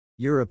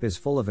Europe is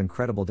full of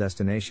incredible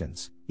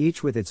destinations,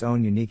 each with its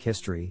own unique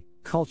history,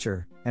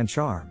 culture, and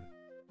charm.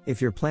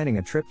 If you're planning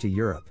a trip to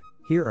Europe,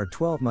 here are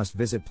 12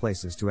 must-visit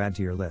places to add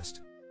to your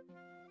list.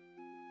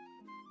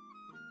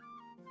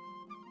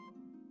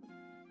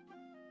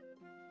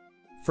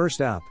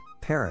 First up,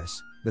 Paris,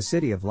 the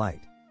City of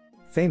Light.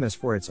 Famous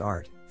for its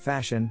art,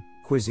 fashion,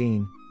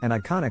 cuisine, and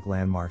iconic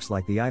landmarks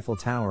like the Eiffel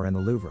Tower and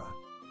the Louvre.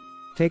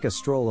 Take a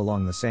stroll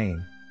along the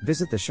Seine,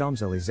 visit the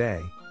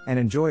Champs-Élysées, and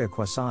enjoy a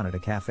croissant at a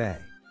café.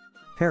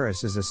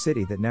 Paris is a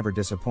city that never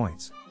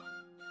disappoints.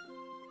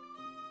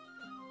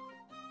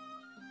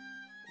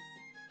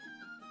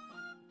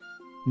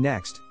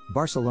 Next,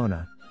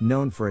 Barcelona,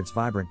 known for its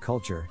vibrant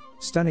culture,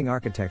 stunning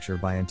architecture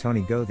by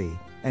Antoni Gaudí,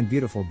 and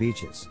beautiful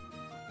beaches.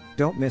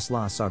 Don't miss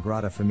La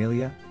Sagrada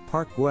Familia,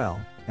 Park Güell,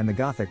 and the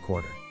Gothic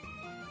Quarter.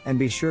 And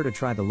be sure to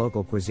try the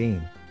local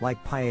cuisine,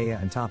 like paella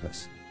and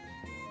tapas.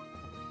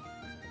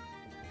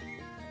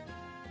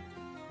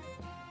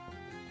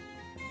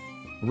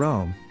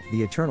 Rome,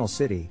 the Eternal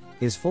City,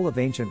 is full of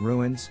ancient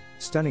ruins,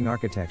 stunning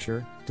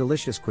architecture,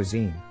 delicious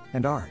cuisine,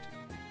 and art.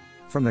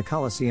 From the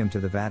Colosseum to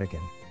the Vatican,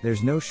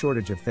 there's no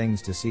shortage of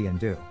things to see and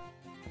do.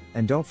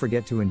 And don't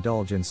forget to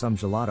indulge in some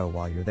gelato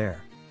while you're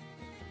there.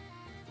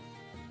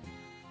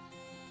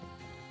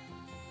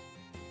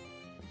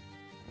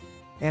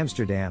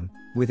 Amsterdam,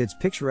 with its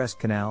picturesque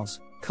canals,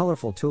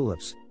 colorful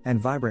tulips, and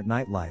vibrant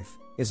nightlife,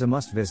 is a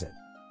must-visit.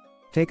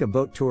 Take a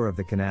boat tour of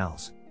the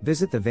canals,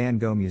 visit the Van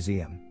Gogh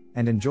Museum,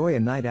 and enjoy a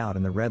night out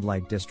in the red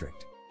light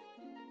district.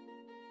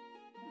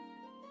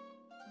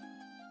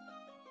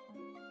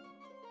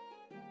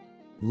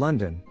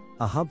 London,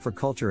 a hub for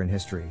culture and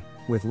history,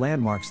 with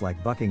landmarks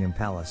like Buckingham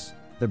Palace,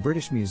 the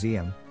British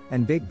Museum,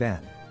 and Big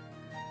Ben.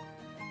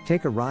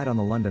 Take a ride on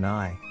the London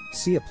Eye,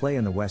 see a play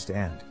in the West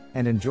End,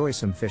 and enjoy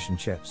some fish and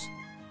chips.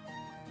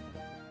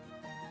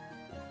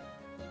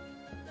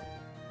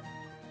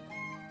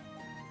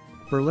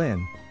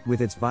 Berlin,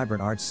 with its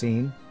vibrant art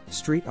scene,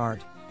 street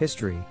art,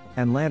 history,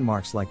 and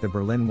landmarks like the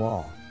Berlin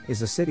Wall,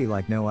 is a city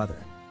like no other.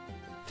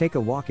 Take a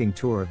walking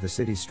tour of the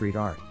city's street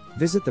art,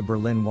 visit the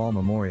Berlin Wall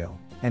Memorial,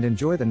 and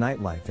enjoy the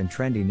nightlife in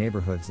trendy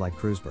neighborhoods like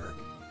Kreuzberg.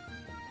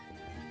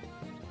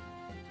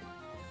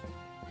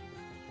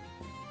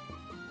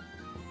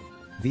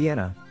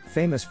 Vienna,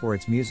 famous for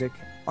its music,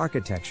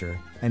 architecture,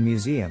 and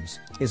museums,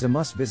 is a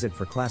must-visit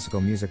for classical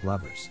music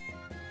lovers.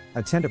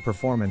 Attend a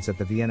performance at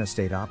the Vienna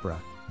State Opera,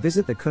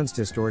 visit the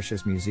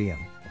Kunsthistorisches Museum,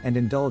 and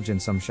indulge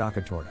in some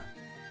Schachertorte.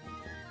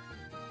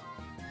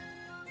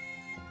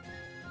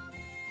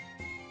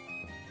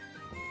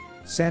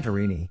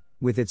 Santorini,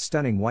 with its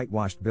stunning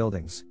whitewashed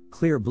buildings,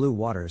 clear blue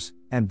waters,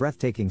 and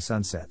breathtaking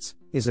sunsets,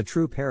 is a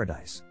true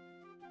paradise.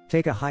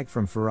 Take a hike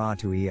from Fira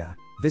to Ia,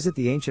 visit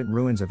the ancient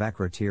ruins of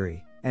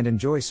Akrotiri, and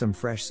enjoy some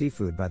fresh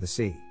seafood by the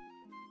sea.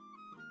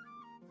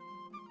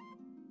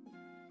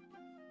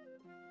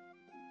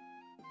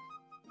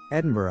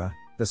 Edinburgh,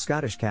 the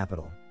Scottish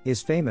capital,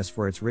 is famous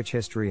for its rich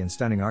history and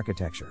stunning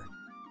architecture.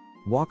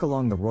 Walk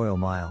along the Royal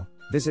Mile,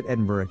 visit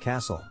Edinburgh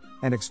Castle,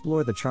 and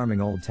explore the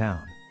charming old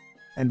town.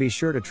 And be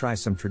sure to try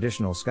some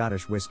traditional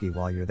Scottish whiskey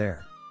while you're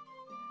there.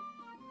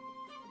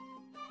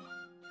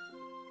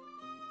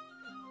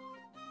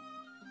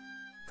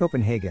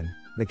 Copenhagen,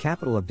 the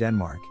capital of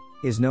Denmark,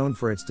 is known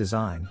for its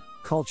design,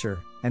 culture,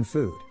 and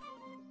food.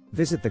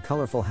 Visit the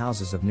colorful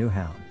houses of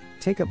Nyhavn,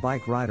 take a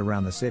bike ride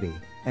around the city,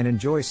 and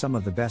enjoy some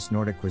of the best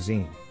Nordic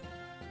cuisine.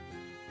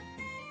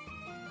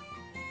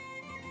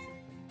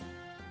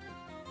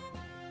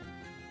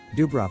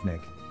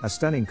 Dubrovnik, a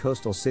stunning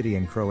coastal city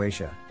in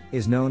Croatia,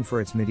 is known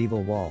for its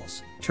medieval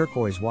walls,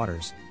 turquoise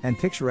waters, and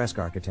picturesque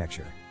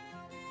architecture.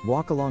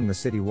 Walk along the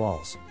city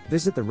walls,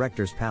 visit the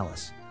Rector's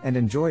Palace, and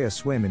enjoy a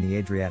swim in the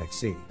Adriatic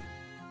Sea.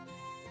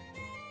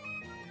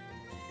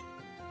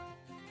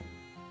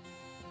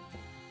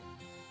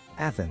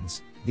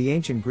 Athens, the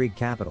ancient Greek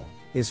capital,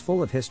 is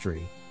full of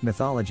history,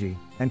 mythology,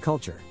 and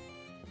culture.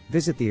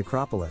 Visit the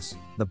Acropolis,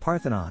 the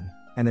Parthenon,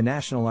 and the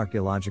National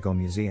Archaeological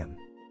Museum.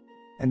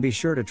 And be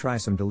sure to try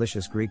some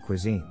delicious Greek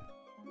cuisine.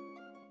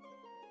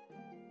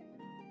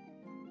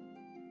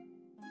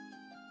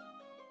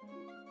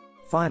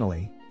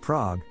 Finally,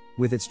 Prague,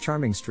 with its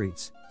charming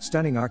streets,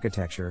 stunning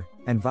architecture,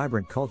 and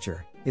vibrant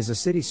culture, is a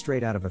city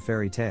straight out of a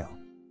fairy tale.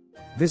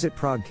 Visit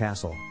Prague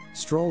Castle,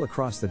 stroll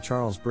across the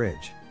Charles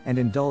Bridge, and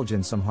indulge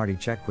in some hearty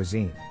Czech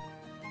cuisine.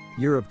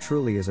 Europe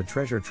truly is a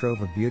treasure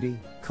trove of beauty,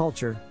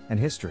 culture, and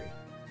history.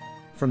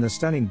 From the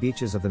stunning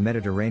beaches of the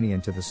Mediterranean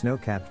to the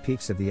snow-capped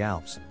peaks of the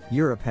Alps,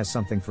 Europe has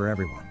something for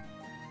everyone.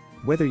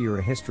 Whether you're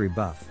a history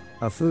buff,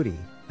 a foodie,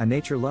 a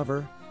nature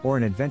lover, or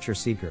an adventure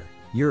seeker,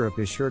 Europe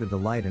is sure to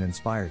delight and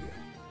inspire you.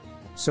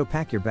 So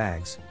pack your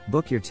bags,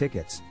 book your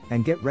tickets,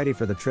 and get ready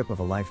for the trip of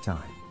a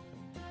lifetime.